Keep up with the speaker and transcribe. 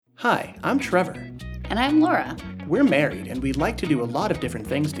Hi, I'm Trevor. And I'm Laura. We're married and we'd like to do a lot of different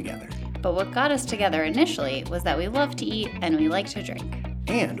things together. But what got us together initially was that we love to eat and we like to drink.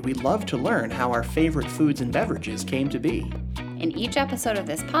 And we love to learn how our favorite foods and beverages came to be. In each episode of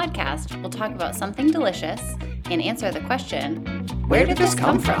this podcast, we'll talk about something delicious and answer the question, where did this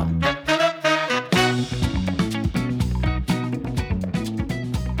come from?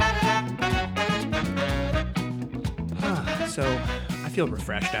 So, I feel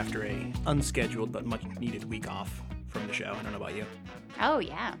refreshed after a unscheduled but much needed week off from the show. I don't know about you. Oh,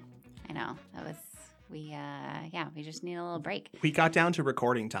 yeah. I know. We just need a little break. We got down to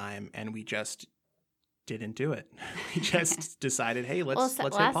recording time and we just didn't do it. We just decided, hey, let's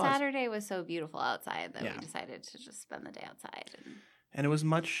hit last pause. Saturday was so beautiful outside that we decided to just spend the day outside. And it was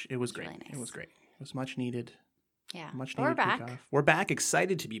great. Really nice. It was great. It was much needed. Yeah. Much We're needed back. week off. We're back.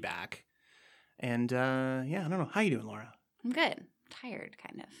 Excited to be back. And I don't know. How you doing, Laura? I'm good. Tired,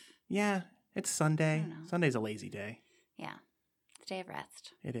 kind of. Yeah, it's Sunday. I don't know. Sunday's a lazy day. Yeah. It's a day of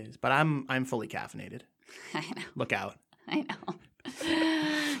rest. It is. But I'm fully caffeinated. I know. Look out. I know.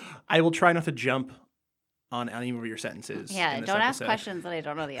 I will try not to jump on any of your sentences. Yeah, in this don't ask episode. questions that I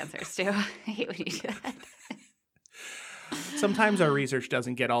don't know the answers to. I hate when you do that. Sometimes our research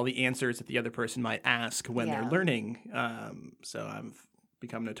doesn't get all the answers that the other person might ask when they're Yeah. learning. So I've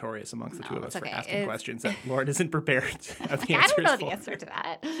become notorious amongst the two of us it's for okay. asking questions that Lauren isn't prepared to have the I answers don't know for. the answer to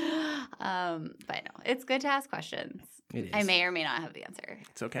that. But no, it's good to ask questions. It is. I may or may not have the answer.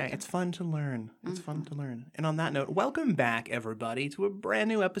 It's okay. It's fun to learn. It's fun Mm-hmm. to learn. And on that note, welcome back, everybody, to a brand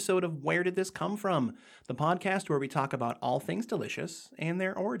new episode of Where Did This Come From? The podcast where we talk about all things delicious and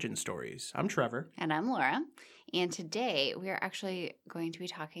their origin stories. I'm Trevor. And I'm Laura. And today we are actually going to be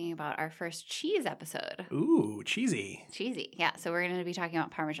talking about our first cheese episode. Ooh, cheesy. Cheesy. Yeah. So we're going to be talking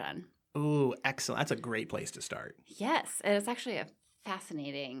about Parmesan. Ooh, excellent. That's a great place to start. Yes. And it's actually a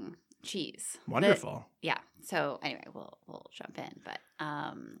fascinating cheese. Wonderful. Yeah. So anyway, we'll jump in. But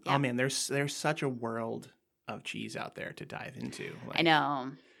yeah. Oh, man, there's such a world of cheese out there to dive into. I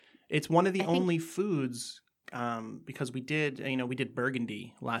know. It's one of the only foods because we did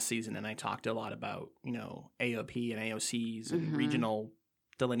Burgundy last season, and I talked a lot about, AOP and AOCs and regional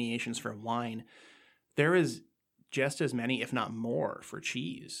delineations for wine. There is just as many, if not more, for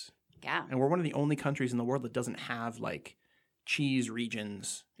cheese. Yeah. And we're one of the only countries in the world that doesn't have, like, cheese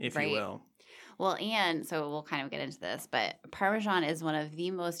regions, if you will. Well, and so we'll kind of get into this, but Parmesan is one of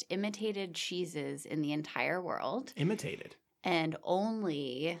the most imitated cheeses in the entire world. Imitated. And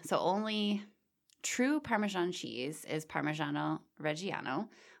only true Parmesan cheese is Parmigiano Reggiano,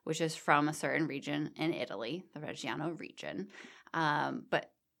 which is from a certain region in Italy, the Reggiano region.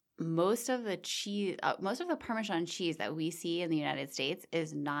 But most of the Parmesan cheese that we see in the United States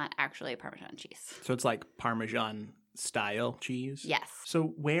is not actually Parmesan cheese. So it's like Parmesan style cheese? Yes.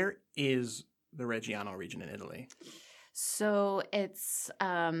 So where is the Reggiano region in Italy? So it's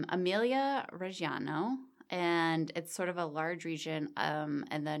Emilia Reggiano, and it's sort of a large region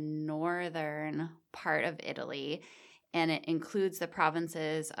in the northern part of Italy, and it includes the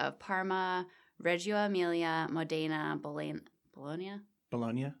provinces of Parma, Reggio Emilia, Modena, Bologna.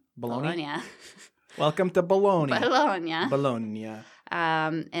 Welcome to Bologna. Bologna.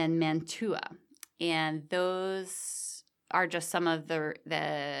 And Mantua. And those are just some of the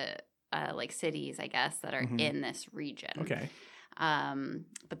cities, I guess, that are in this region. Okay.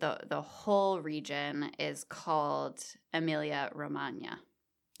 But the whole region is called Emilia-Romagna.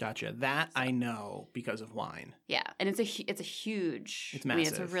 Gotcha. That I know because of wine. Yeah, and it's a huge. It's massive. I mean,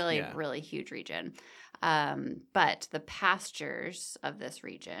 it's a really huge region. But the pastures of this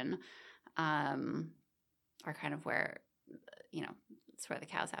region are kind of where, it's where the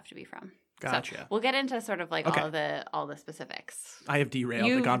cows have to be from. Gotcha. So we'll get into sort of like all the specifics. I have derailed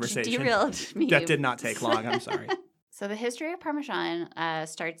the conversation. Derailed me. That did not take long. I'm sorry. So the history of Parmesan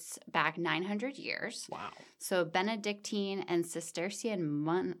starts back 900 years. Wow. So Benedictine and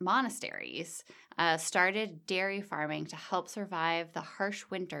Cistercian monasteries started dairy farming to help survive the harsh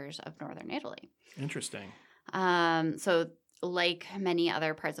winters of northern Italy. Interesting. So like many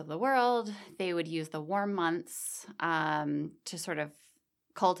other parts of the world, they would use the warm months to sort of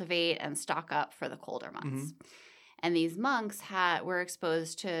cultivate and stock up for the colder months. And these monks were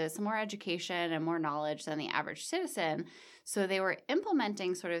exposed to some more education and more knowledge than the average citizen. So they were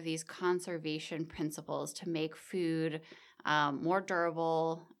implementing sort of these conservation principles to make food more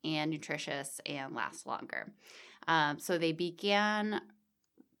durable and nutritious and last longer. So they began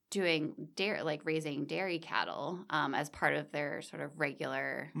doing raising dairy cattle as part of their sort of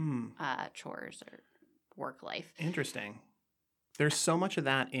regular chores or work life. Interesting. There's so much of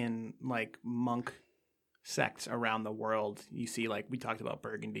that in like monk sects around the world. You see, like we talked about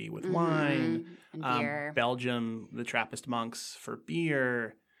Burgundy with wine, and beer. Belgium, the Trappist monks for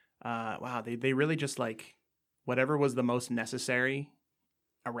beer. Wow, they really just like whatever was the most necessary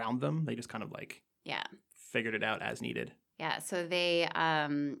around them. They just kind of like figured it out as needed. Yeah, so they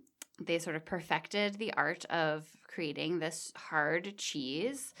sort of perfected the art of creating this hard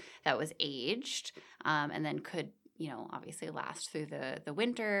cheese that was aged and then could, obviously last through the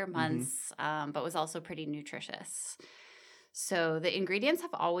winter months, but was also pretty nutritious. So the ingredients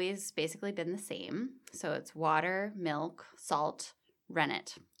have always basically been the same. So it's water, milk, salt,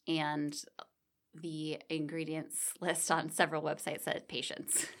 rennet, and the ingredients list on several websites said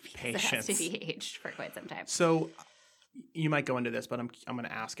patience. It has to be aged for quite some time. So you might go into this, but I'm going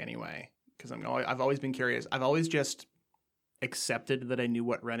to ask anyway because I've always been curious. I've always just accepted that I knew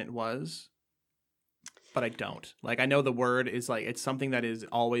what rennet was, but I don't. Like I know the word is like it's something that is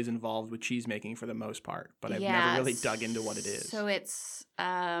always involved with cheese making for the most part, but I've never really dug into what it is. So it's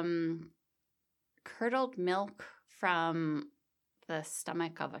curdled milk from the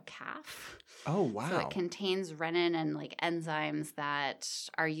stomach of a calf. Oh, wow. So it contains rennet and like enzymes that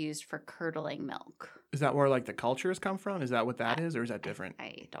are used for curdling milk. Is that where like the cultures come from? Is that what that is, or is that different?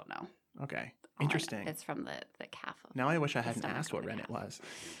 I don't know. Okay. Interesting. It's from the calf. Now I wish I hadn't asked what rennet was.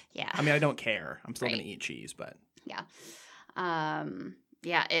 Yeah. I mean, I don't care. I'm still going to eat cheese, but. Yeah.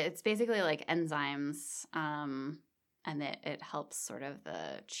 It's basically like enzymes, and it helps sort of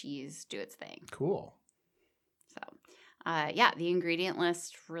the cheese do its thing. Cool. So, the ingredient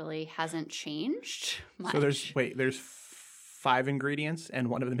list really hasn't changed much. So there's 5 ingredients and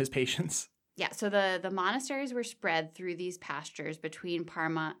one of them is patience. Yeah, so the monasteries were spread through these pastures between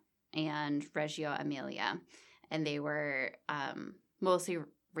Parma and Reggio Emilia, and they were mostly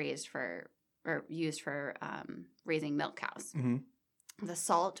used for raising milk cows. Mm-hmm. The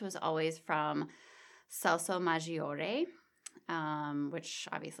salt was always from Celso Maggiore, which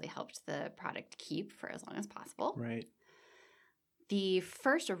obviously helped the product keep for as long as possible. Right. The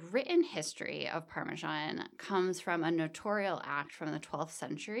first written history of Parmesan comes from a notarial act from the 12th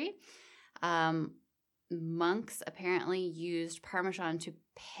century. Monks apparently used Parmesan to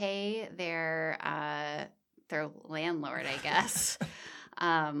pay their landlord, I guess.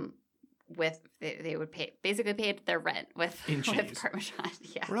 They would basically pay their rent with Parmesan.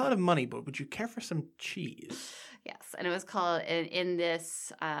 Yeah, we're out of money, but would you care for some cheese? Yes, and it was called in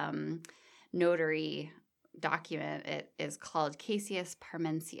this notary document. It is called Caesius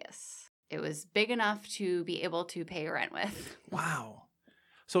Parmensius. It was big enough to be able to pay rent with. Wow.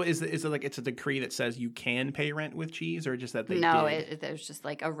 So is it like it's a decree that says you can pay rent with cheese, or just that they did? There's just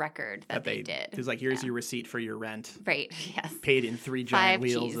like a record that they did. It's like, here's your receipt for your rent. Right, yes. Paid in 3 giant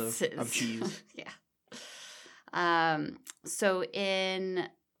wheels of cheese. Yeah. So in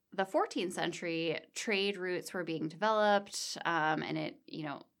the 14th century, trade routes were being developed, and it,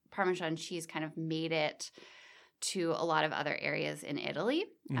 Parmesan cheese kind of made it to a lot of other areas in Italy,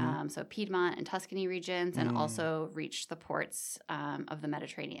 so Piedmont and Tuscany regions, and also reached the ports of the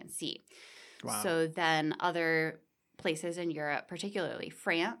Mediterranean Sea. Wow. So then other places in Europe, particularly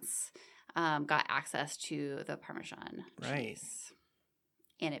France, got access to the Parmesan cheese.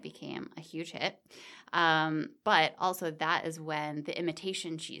 And it became a huge hit. But also that is when the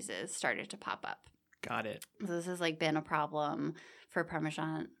imitation cheeses started to pop up. Got it. So this has like been a problem for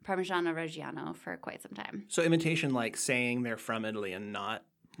Parmigiano Reggiano for quite some time. So imitation, like saying they're from Italy and not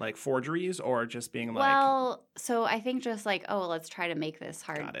like forgeries, or just being like... Well, so I think just like, let's try to make this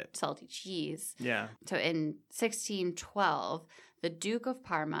hard, salty cheese. Yeah. So in 1612, the Duke of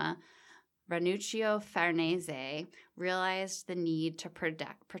Parma, Ranuccio Farnese, realized the need to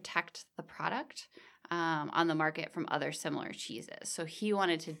protect the product on the market from other similar cheeses. So he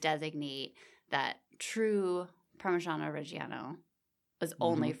wanted to designate that true Parmigiano Reggiano was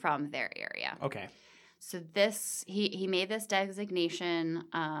only from their area. Okay. So this he made this designation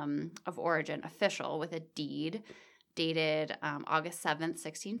of origin official with a deed dated August 7th,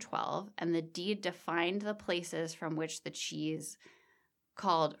 1612, and the deed defined the places from which the cheese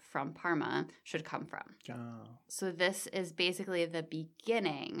called from Parma should come from. Oh. So this is basically the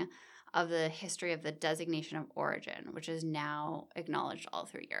beginning of the history of the designation of origin, which is now acknowledged all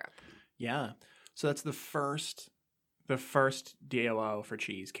through Europe. Yeah. So that's the first DOO for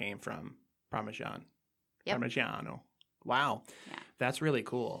cheese came from Parmesan. Yep. Parmigiano. Wow. Yeah. That's really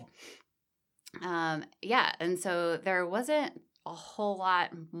cool. And so there wasn't a whole lot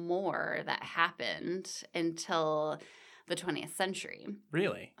more that happened until the 20th century.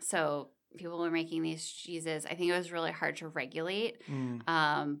 Really? So people were making these cheeses. I think it was really hard to regulate,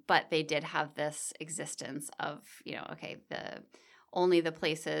 but they did have this existence of, only the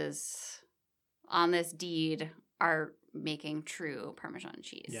places on this deed are making true Parmesan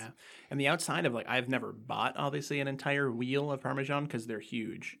cheese. Yeah. And the outside of, like, I've never bought, obviously, an entire wheel of Parmesan because they're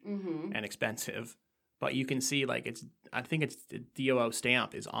huge and expensive. But you can see, like, I think it's the DOO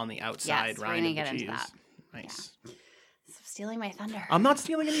stamp is on the outside rind of the cheese. Into that. Nice. Yeah. So stealing my thunder. I'm not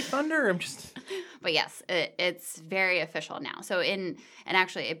stealing any thunder. I'm just. But yes, it's very official now. So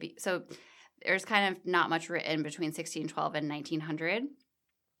so there's kind of not much written between 1612 and 1900.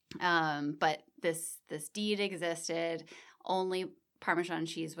 But this deed existed. Only Parmesan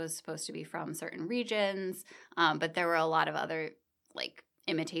cheese was supposed to be from certain regions, but there were a lot of other like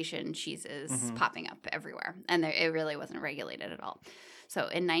imitation cheeses popping up everywhere, and it really wasn't regulated at all. So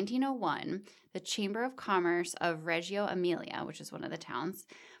in 1901, the Chamber of Commerce of Reggio Emilia, which is one of the towns,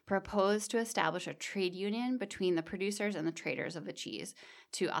 proposed to establish a trade union between the producers and the traders of the cheese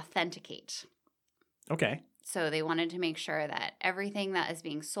to authenticate. Okay. So they wanted to make sure that everything that is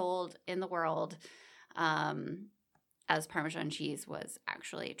being sold in the world as Parmesan cheese was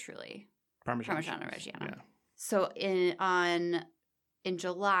actually truly Parmigiano Reggiano. Yeah. So in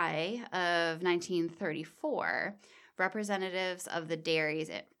July of 1934, representatives of the dairies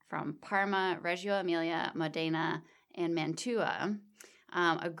from Parma, Reggio Emilia, Modena, and Mantua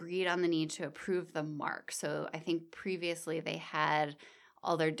agreed on the need to approve the mark. So I think previously they had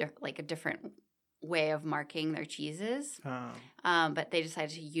all their a different way of marking their cheeses, but they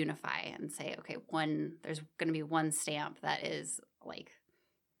decided to unify and say, okay, there's going to be one stamp that is like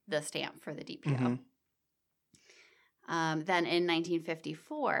the stamp for the DPO. Then in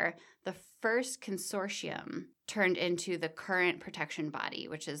 1954, the first consortium turned into the current protection body,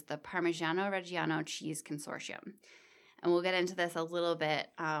 which is the Parmigiano Reggiano Cheese Consortium. And we'll get into this a little bit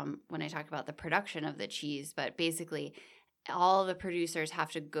when I talk about the production of the cheese, but basically all the producers have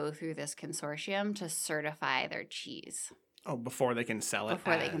to go through this consortium to certify their cheese. Oh, before they can sell it?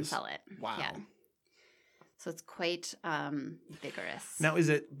 Before they can sell it. Wow. Yeah. So it's quite vigorous. Now, is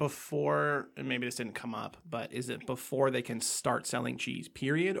it before, and maybe this didn't come up, but is it before they can start selling cheese,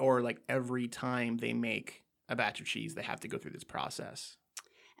 period? Or like every time they make a batch of cheese, they have to go through this process?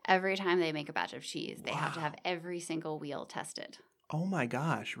 Every time they make a batch of cheese, they have to have every single wheel tested. Oh my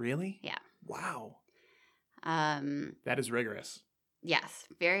gosh, really? Yeah. Wow. That is rigorous. Yes,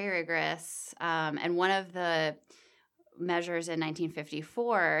 very rigorous. And one of the measures in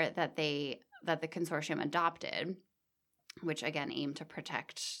 1954 that the consortium adopted, which again aimed to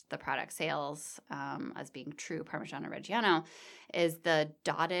protect the product sales as being true Parmigiano Reggiano, is the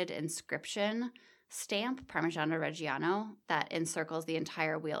dotted inscription stamp Parmigiano Reggiano that encircles the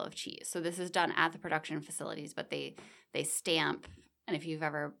entire wheel of cheese. So this is done at the production facilities, but they stamp. And if you've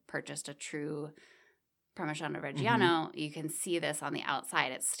ever purchased a true Parmigiano Reggiano, you can see this on the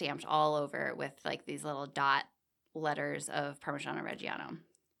outside. It's stamped all over with like these little dot letters of Parmigiano Reggiano.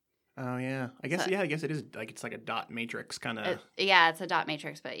 Oh yeah, I guess it is like it's like a dot matrix kind of. Yeah, it's a dot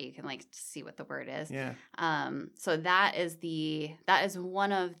matrix, but you can like see what the word is. Yeah. So that is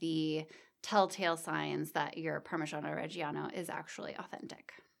one of the telltale signs that your Parmigiano Reggiano is actually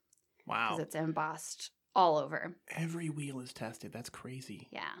authentic. Wow. Because it's embossed all over. Every wheel is tested. That's crazy.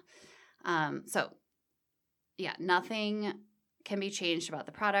 Yeah. Nothing can be changed about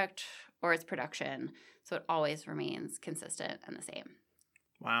the product or its production, so it always remains consistent and the same.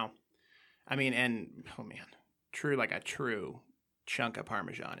 Wow. I mean, and, oh man, a true chunk of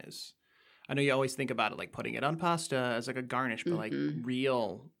Parmesan is, I know you always think about it like putting it on pasta as like a garnish, but like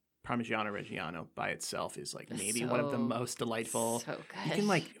real Parmigiano Reggiano by itself is like maybe one of the most delightful. So good. You can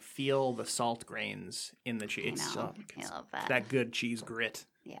like feel the salt grains in the cheese. I love that. That good cheese grit.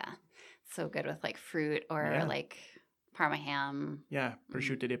 Yeah. So good with like fruit or like Parma ham. Yeah.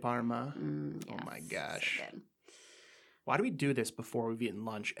 Prosciutto di Parma. Yes, oh my gosh. So good. Why do we do this before we've eaten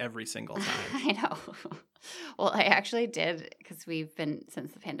lunch every single time? I know. Well, I actually did because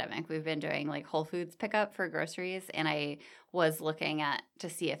since the pandemic, we've been doing like Whole Foods pickup for groceries. And I was looking to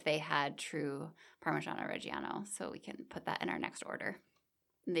see if they had true Parmigiano Reggiano. So we can put that in our next order.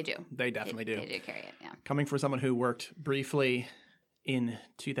 And they do. They definitely do. They do carry it, yeah. Coming from someone who worked briefly in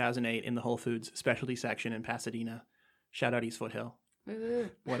 2008 in the Whole Foods specialty section in Pasadena. Shout out East Foothill. Woo.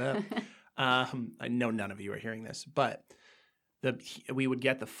 What up? I know none of you are hearing this, but we would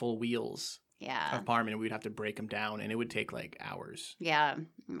get the full wheels of Parma, and we'd have to break them down, and it would take like hours. Yeah.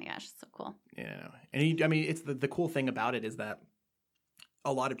 Oh my gosh, it's so cool. Yeah. And it's the cool thing about it is that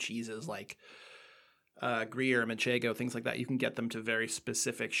a lot of cheeses like Gruyere, Manchego, things like that, you can get them to very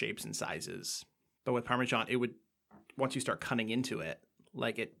specific shapes and sizes. But with Parmesan, once you start cutting into it,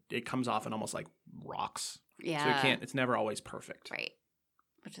 like it comes off in almost like rocks. Yeah. So it's never always perfect. Right.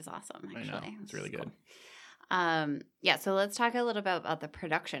 Which is awesome, actually. I know. It's really good. Yeah, so let's talk a little bit about the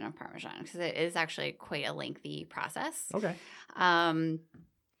production of Parmesan because it is actually quite a lengthy process. Okay.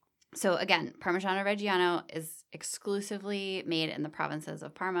 So again, Parmigiano Reggiano is exclusively made in the provinces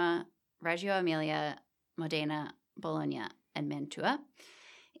of Parma, Reggio Emilia, Modena, Bologna, and Mantua.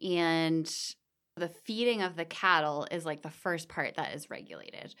 And the feeding of the cattle is like the first part that is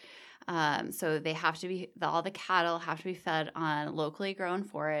regulated. So they have to be, all the cattle have to be fed on locally grown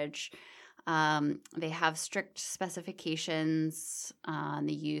forage. They have strict specifications on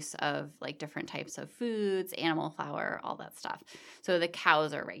the use of like different types of foods, animal flour, all that stuff. So the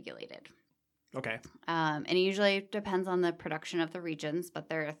cows are regulated. Okay. And it usually depends on the production of the regions, but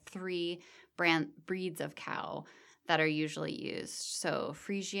there are 3 breeds of cow that are usually used. So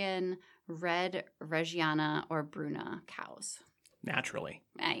Frisian, Red, Reggiana, or Bruna cows. Naturally.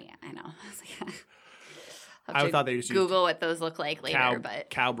 I know. I thought they just Google what those look like later, but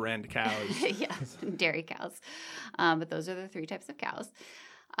cow brand cows. yeah, dairy cows. But those are the 3 types of cows.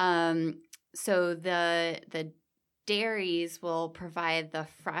 So the dairies will provide the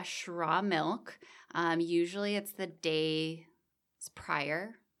fresh raw milk. Usually it's the day's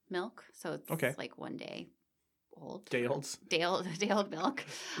prior milk, so it's like 1 day old. Day olds. Day old milk.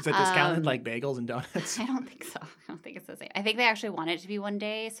 Is that discounted like bagels and donuts? I don't think so. I don't think it's the same. I think they actually want it to be 1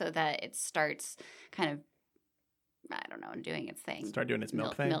 day so that it starts kind of, I don't know, doing its thing. Start doing its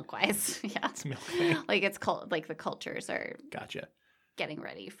milk thing? Milk-wise, yeah. It's milk thing. Like like the cultures are Gotcha. getting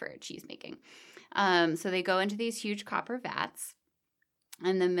ready for cheese making. So they go into these huge copper vats,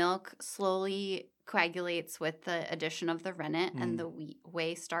 and the milk slowly coagulates with the addition of the rennet and the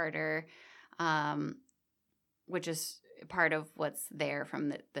whey starter, which is part of what's there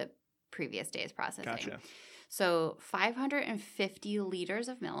from the previous day's processing. Gotcha. So 550 liters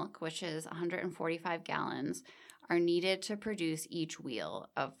of milk, which is 145 gallons, are needed to produce each wheel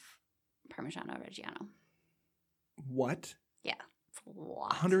of Parmigiano Reggiano. What? Yeah, it's a lot.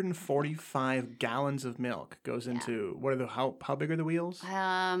 145 gallons of milk goes into what are how big are the wheels?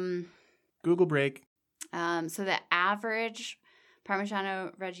 Google break. So the average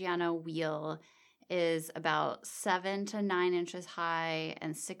Parmigiano Reggiano wheel is about 7 to 9 inches high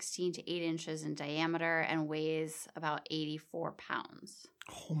and 16 to 8 inches in diameter and weighs about 84 pounds.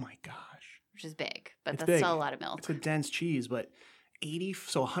 Oh my gosh. Which is big, but It's that's big. still a lot of milk. It's a dense cheese, but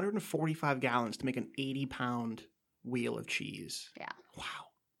 145 gallons to make an 80-pound wheel of cheese. Yeah. Wow.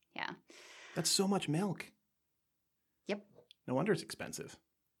 Yeah. That's so much milk. Yep. No wonder it's expensive.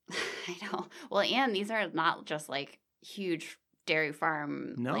 I know. Well, and these are not just like huge dairy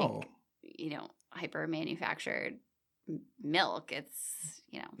farm, No. like, hyper manufactured milk. It's,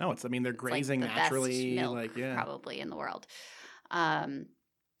 No, they're grazing like the naturally. best milk probably in the world.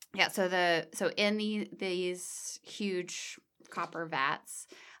 Yeah. So in these huge copper vats,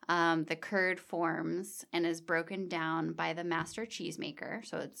 the curd forms and is broken down by the master cheesemaker.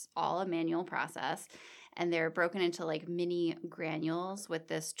 So it's all a manual process. And they're broken into like mini granules with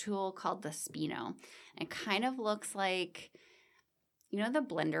this tool called the Spino. It kind of looks like, the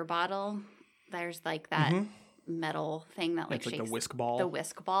blender bottle. There's like that metal thing that like it's shakes. Like the whisk ball. The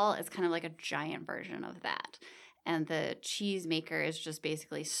whisk ball is kind of like a giant version of that. And the cheesemaker is just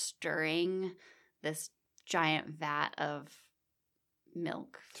basically stirring this giant vat of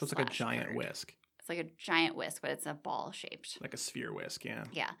milk. So it's like a giant curd. whisk. It's like a giant whisk, but it's a ball shaped. Like a sphere whisk, yeah.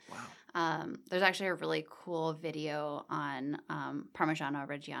 Yeah. Wow. There's actually a really cool video on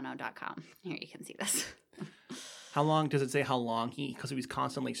ParmigianoReggiano.com. Here you can see this. How long does it say? How long because he was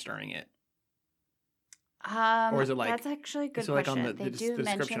constantly stirring it? Or is it like that's actually a good question. Like they do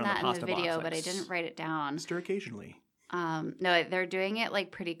mention that in the video, but I didn't write it down. Stir occasionally. No, they're doing it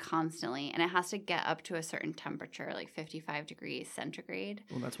like pretty constantly, and it has to get up to a certain temperature, like 55 degrees centigrade.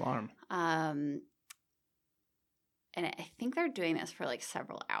 Well, that's warm. And I think they're doing this for like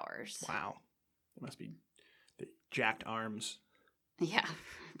several hours. Wow, it must be the jacked arms. Yeah,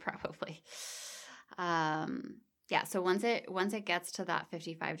 probably. Yeah. So once it gets to that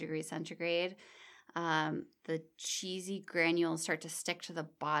 55 degrees centigrade, the cheesy granules start to stick to the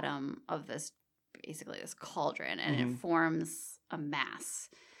bottom of this cauldron, and it forms a mass.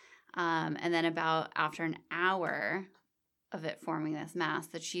 And then after an hour of it forming this mass,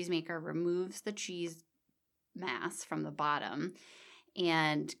 the cheesemaker removes the cheese mass from the bottom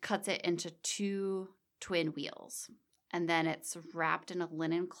and cuts it into 2 twin wheels. And then it's wrapped in a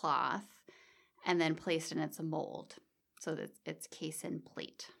linen cloth and then placed in its mold. So that it's casein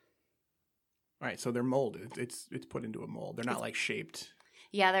plate. All right, so they're molded. It's put into a mold. They're not like shaped.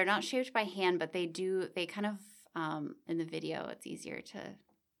 Yeah, they're not shaped by hand, but they kind of, in the video, it's easier to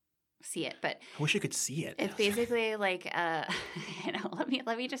see it, but I wish you could see it. it's basically like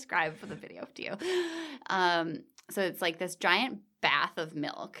let me describe the video to you. So it's like this giant bath of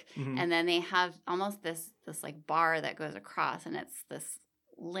milk, and then they have almost this like bar that goes across, and it's this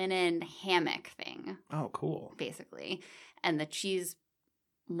linen hammock thing. Oh, cool. Basically, and the cheese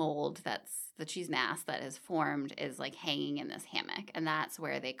mold, that's the cheese mass that is formed, is like hanging in this hammock, and that's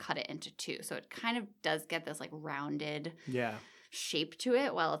where they cut it into two. So it kind of does get this like rounded shape to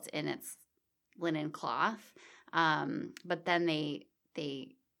it while it's in its linen cloth. But then they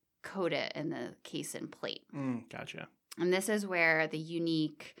coat it in the casein plate. Gotcha. And this is where the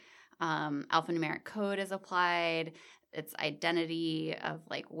unique alphanumeric code is applied. Its identity of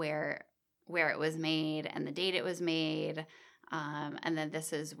like where it was made and the date it was made. And then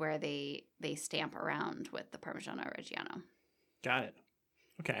this is where they stamp around with the Parmigiano Reggiano. Got it.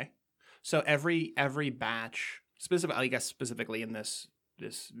 Okay. So every batch, specifically in this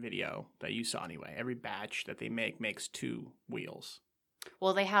video that you saw anyway, every batch that they makes 2 wheels.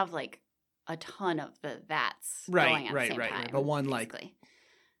 Well, they have like a ton of the vats going at the same time. But one basically. like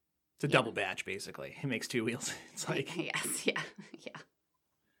it's a double batch basically. It makes 2 wheels. It's like yes, yeah.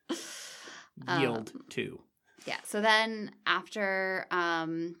 Yield 2. Yeah. So then after a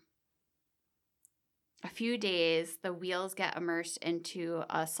few days, the wheels get immersed into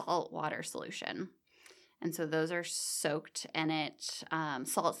a salt water solution. And so those are soaked, and it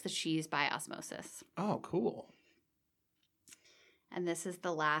salts the cheese by osmosis. Oh, cool. And this is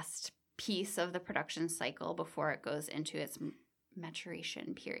the last piece of the production cycle before it goes into its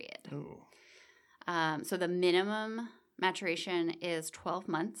maturation period. Ooh. So the minimum maturation is 12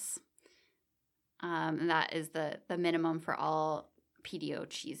 months. And that is the minimum for all PDO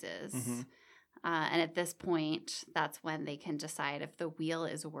cheeses. And at this point, that's when they can decide if the wheel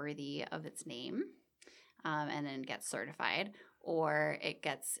is worthy of its name, and then gets certified, or it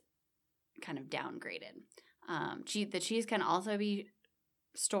gets kind of downgraded. The cheese can also be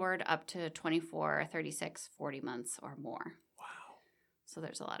stored up to 24, 36, 40 months or more. Wow. So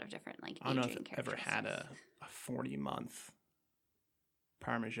there's a lot of different like aging I don't know if I've ever characteristics. had a 40-month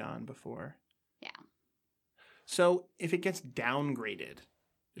Parmesan before. Yeah. So if it gets downgraded,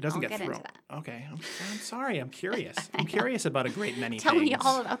 it doesn't I'll get thrown. into that. Okay. I'm sorry. I'm curious. I'm curious about a great many Tell things. me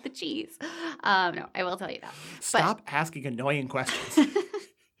all about the cheese. No, I will tell you that. Stop asking annoying questions.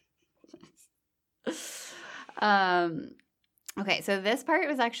 Okay, so this part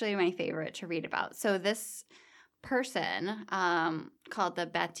was actually my favorite to read about. So this person called the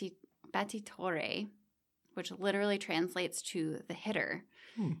battitore, which literally translates to the hitter,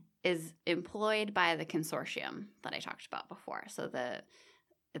 is employed by the consortium that I talked about before. So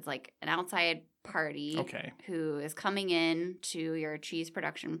it's like an outside party who is coming in to your cheese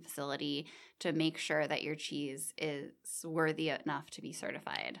production facility to make sure that your cheese is worthy enough to be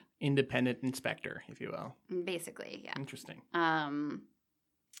certified. Independent inspector, if you will. Basically, yeah. Interesting.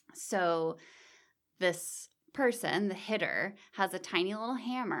 So this person, the hitter, has a tiny little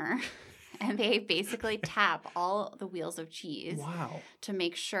hammer, and they basically tap all the wheels of cheese to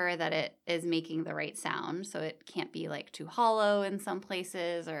make sure that it is making the right sound. So it can't be like too hollow in some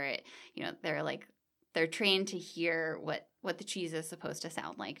places, or they're trained to hear what the cheese is supposed to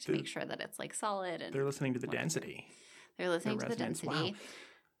sound like to make sure that it's like solid. And they're listening to the density. They're listening to the density. Wow.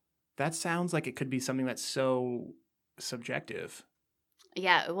 That sounds like it could be something that's so subjective.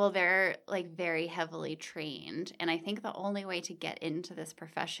 Yeah, well, they're like very heavily trained. And I think the only way to get into this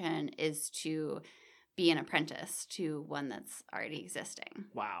profession is to be an apprentice to one that's already existing.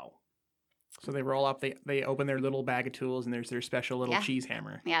 Wow. So they roll up, they open their little bag of tools, and there's their special little cheese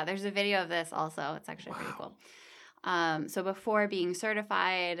hammer. Yeah, there's a video of this also. It's actually pretty cool. So before being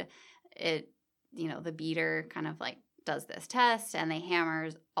certified, the beater kind of like does this test, and they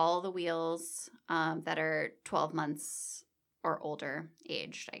hammers all the wheels that are 12 months or older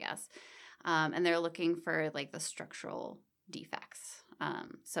aged, I guess. And they're looking for like the structural defects.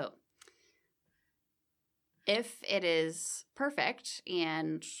 So if it is perfect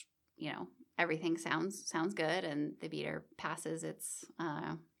and, everything sounds good and the beater passes its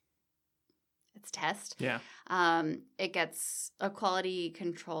test, it gets a quality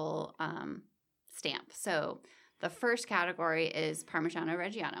control stamp. So the first category is Parmigiano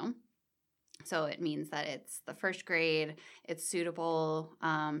Reggiano. So it means that it's the first grade. It's suitable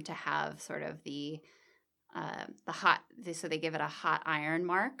to have sort of the hot. So they give it a hot iron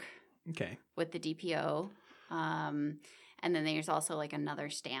mark. Okay. With the DPO, and then there's also like another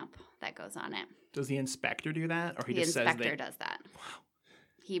stamp that goes on it. Does the inspector do that, or the inspector does that? Wow.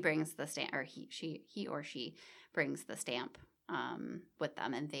 He brings the stamp, or he or she brings the stamp with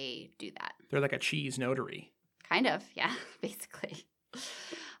them, and they do that. They're like a cheese notary. Kind of, yeah, basically.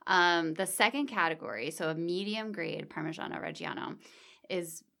 The second category, so a medium grade Parmigiano Reggiano,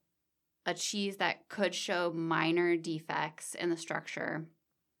 is a cheese that could show minor defects in the structure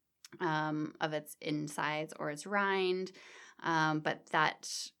of its insides or its rind, but that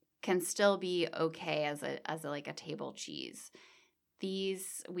can still be okay as a table cheese.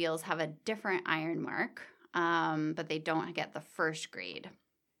 These wheels have a different iron mark, but they don't get the first grade.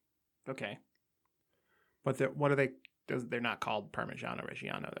 Okay. But what are they? They're not called Parmigiano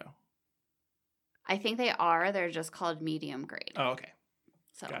Reggiano, though. I think they are. They're just called medium grade. Oh, okay.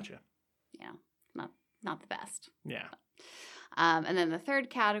 So, gotcha. Not the best. Yeah. And then the third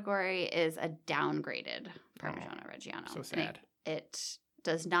category is a downgraded Parmigiano Reggiano. So sad. It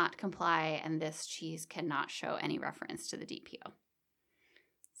does not comply, and this cheese cannot show any reference to the DPO.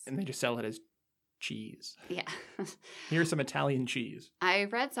 And they just sell it as cheese. Yeah. Here's some Italian cheese. I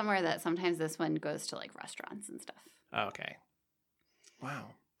read somewhere that sometimes this one goes to like restaurants and stuff. Oh, okay. Wow.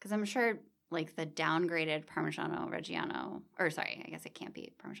 Because I'm sure like the downgraded Parmigiano Reggiano, or sorry, I guess it can't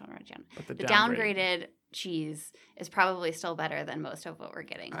be Parmigiano Reggiano. But the downgraded cheese is probably still better than most of what we're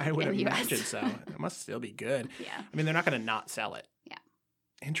getting I would in the imagine US. so. It must still be good. Yeah. I mean, they're not going to not sell it. Yeah.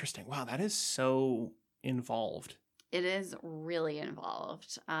 Interesting. Wow, that is so involved. It is really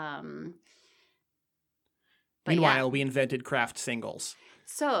involved. Meanwhile, we invented Kraft singles.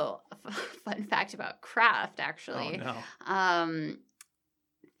 So, fun fact about Kraft, actually. Oh, no.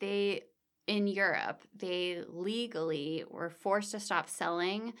 In Europe, they legally were forced to stop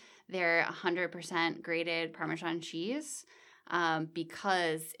selling their 100% graded Parmesan cheese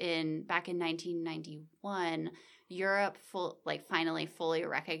because back in 1991, Europe finally fully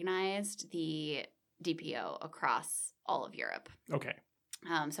recognized the DPO across all of Europe. Okay.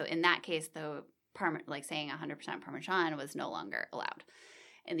 So in that case, though, saying 100% Parmesan was no longer allowed.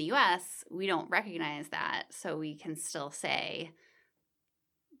 In the U.S., we don't recognize that, so we can still say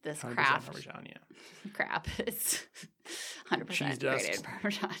this Kraft Parmesan, yeah. crap is 100% graded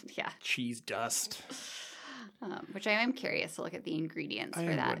Parmesan. Yeah. Cheese dust. Which I am curious to look at the ingredients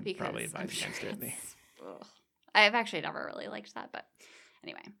for that. Would because probably advise against it. I've actually never really liked that, but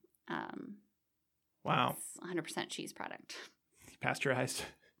anyway. Wow. It's 100% cheese product. Pasteurized.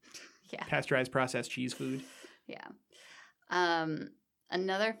 Yeah. Pasteurized processed cheese food. Yeah.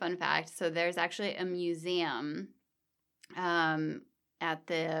 Another fun fact. So there's actually a museum at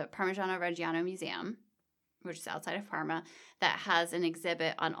the Parmigiano Reggiano Museum, which is outside of Parma, that has an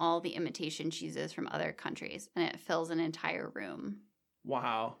exhibit on all the imitation cheeses from other countries, and it fills an entire room.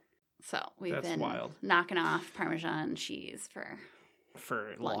 Wow. So we've been wild. Knocking off Parmesan cheese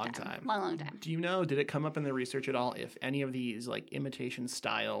for a long time. Long time. Do you know, did it come up in the research at all if any of these like imitation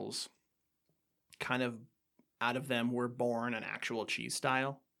styles kind of out of them were born an actual cheese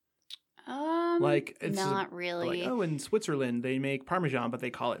style? Like it's not really. Like, in Switzerland they make Parmesan, but they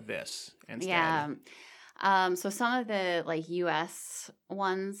call it this instead. Yeah. So some of the like U.S.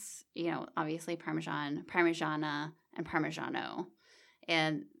 ones, obviously Parmesan, Parmigiana, and Parmigiano.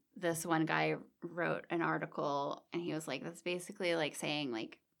 And this one guy wrote an article, and he was like, that's basically like saying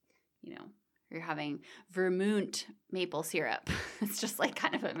like, you're having Vermont maple syrup. It's just like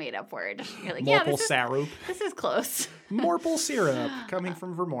kind of a made up word. You're like, Maple syrup. This is close. Maple syrup coming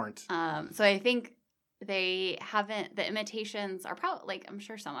from Vermont. So I think the imitations are probably like, I'm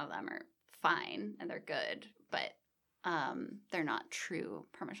sure some of them are fine and they're good, but they're not true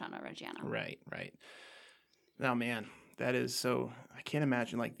Parmigiano Reggiano. Right. Oh man, that is so, I can't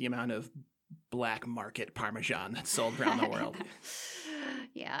imagine like the amount of black market Parmesan that's sold around the world.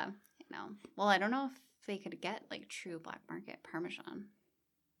 Yeah. No. Well, I don't know if they could get like true black market Parmesan.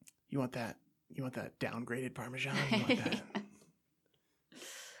 You want that downgraded Parmesan? You want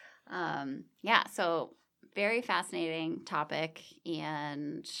that? Yeah, so very fascinating topic,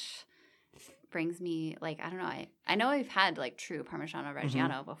 and brings me like, I don't know, I know we've had like true Parmigiano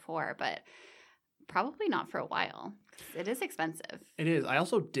Reggiano before, but probably not for a while. It is expensive. It is. I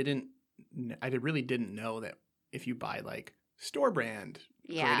also really didn't know that if you buy like store brand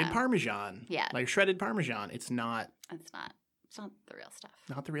grated Parmesan, like shredded Parmesan, it's not the real stuff.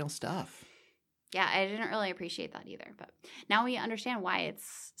 Not the real stuff. Yeah, I didn't really appreciate that either, but now we understand why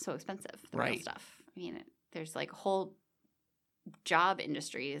it's so expensive, the real stuff. I mean, there's like whole job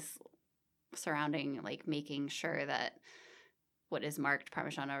industries surrounding like making sure that what is marked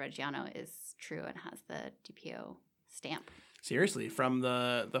Parmigiano Reggiano is true and has the DPO stamp. Seriously, from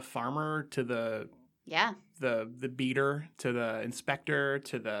the farmer to the beater to the inspector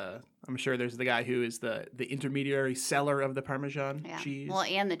to I'm sure there's the guy who is the intermediary seller of the Parmesan cheese. Well,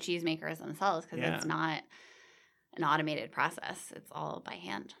 and the cheesemakers themselves, because it's not an automated process. It's all by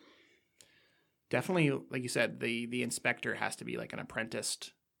hand. Definitely, like you said, the inspector has to be like an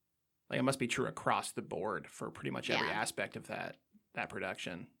apprenticed Like it must be true across the board for pretty much every aspect of that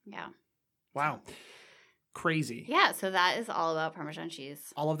production. Yeah. Wow. Crazy. Yeah, so that is all about Parmesan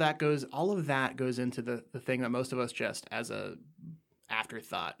cheese. All of that goes into the thing that most of us just as a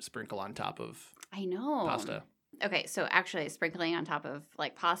afterthought sprinkle on top of pasta. Okay, so actually sprinkling on top of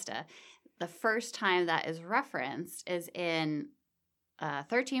like pasta, the first time that is referenced is in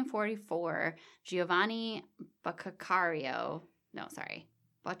 1344, Giovanni Boccaccio. No, sorry.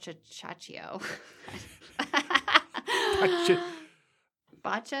 Boccaccio.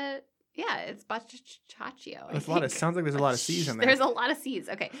 It's Boccaccio. Sounds like there's a lot of C's in there. There's a lot of C's.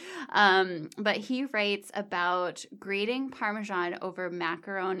 Okay. But he writes about grating Parmesan over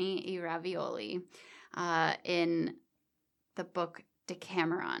macaroni e ravioli in the book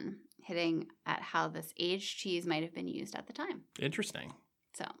Decameron, hitting at how this aged cheese might have been used at the time. Interesting.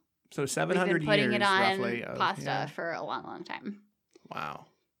 So 700 we've been putting years it on roughly pasta for a long, long time. Wow.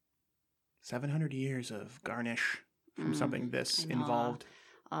 700 years of garnish from something this involved.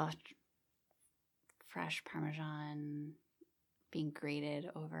 Fresh Parmesan being grated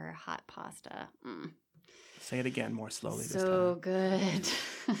over hot pasta. Say it again more slowly this time. So good.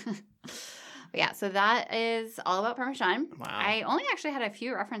 Yeah, so that is all about Parmesan. Wow. I only actually had a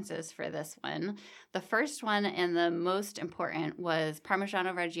few references for this one. The first one and the most important was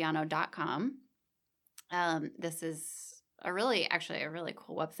ParmigianoReggiano.com. This is a really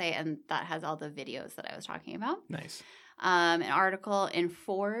cool website, and that has all the videos that I was talking about. Nice. An article in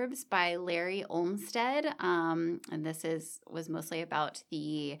Forbes by Larry Olmsted, and this was mostly about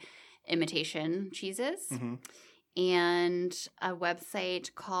the imitation cheeses, and a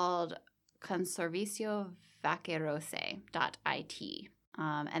website called conserviciovaquerose.it.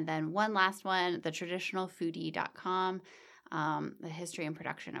 And then one last one, thetraditionalfoodie.com, the history and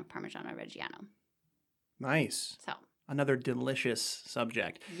production of Parmigiano Reggiano. Nice. So another delicious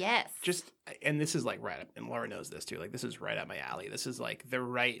subject. Yes. And this is like right up, and Laura knows this too, like this is right up my alley. This is like the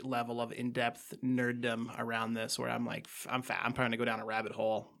right level of in-depth nerddom around this where I'm like, I'm trying to go down a rabbit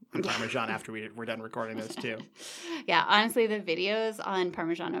hole on Parmesan after we're done recording this too. Yeah, honestly, the videos on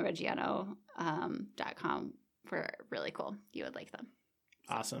ParmigianoReggiano.com were really cool. You would like them.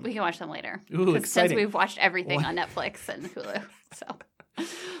 Awesome. We can watch them later. Ooh, exciting. Since we've watched everything on Netflix and Hulu. So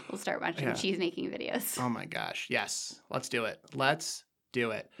we'll start watching cheese making videos. Oh my gosh. Yes. Let's do it.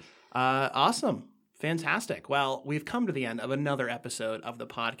 Awesome. Fantastic. Well, we've come to the end of another episode of the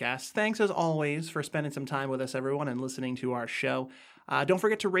podcast. Thanks as always for spending some time with us, everyone, and listening to our show. Don't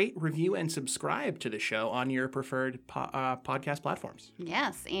forget to rate, review, and subscribe to the show on your preferred podcast platforms.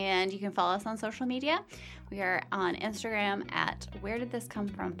 Yes, and you can follow us on social media. We are on Instagram at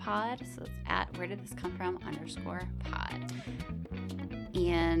WhereDidThisComeFromPod. So it's at WhereDidThisComeFrom_pod.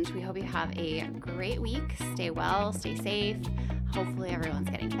 And we hope you have a great week. Stay well, stay safe. Hopefully everyone's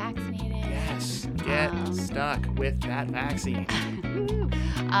getting vaccinated. Yes, get stuck with that vaccine.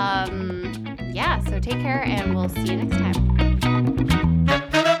 So take care, and we'll see you next time.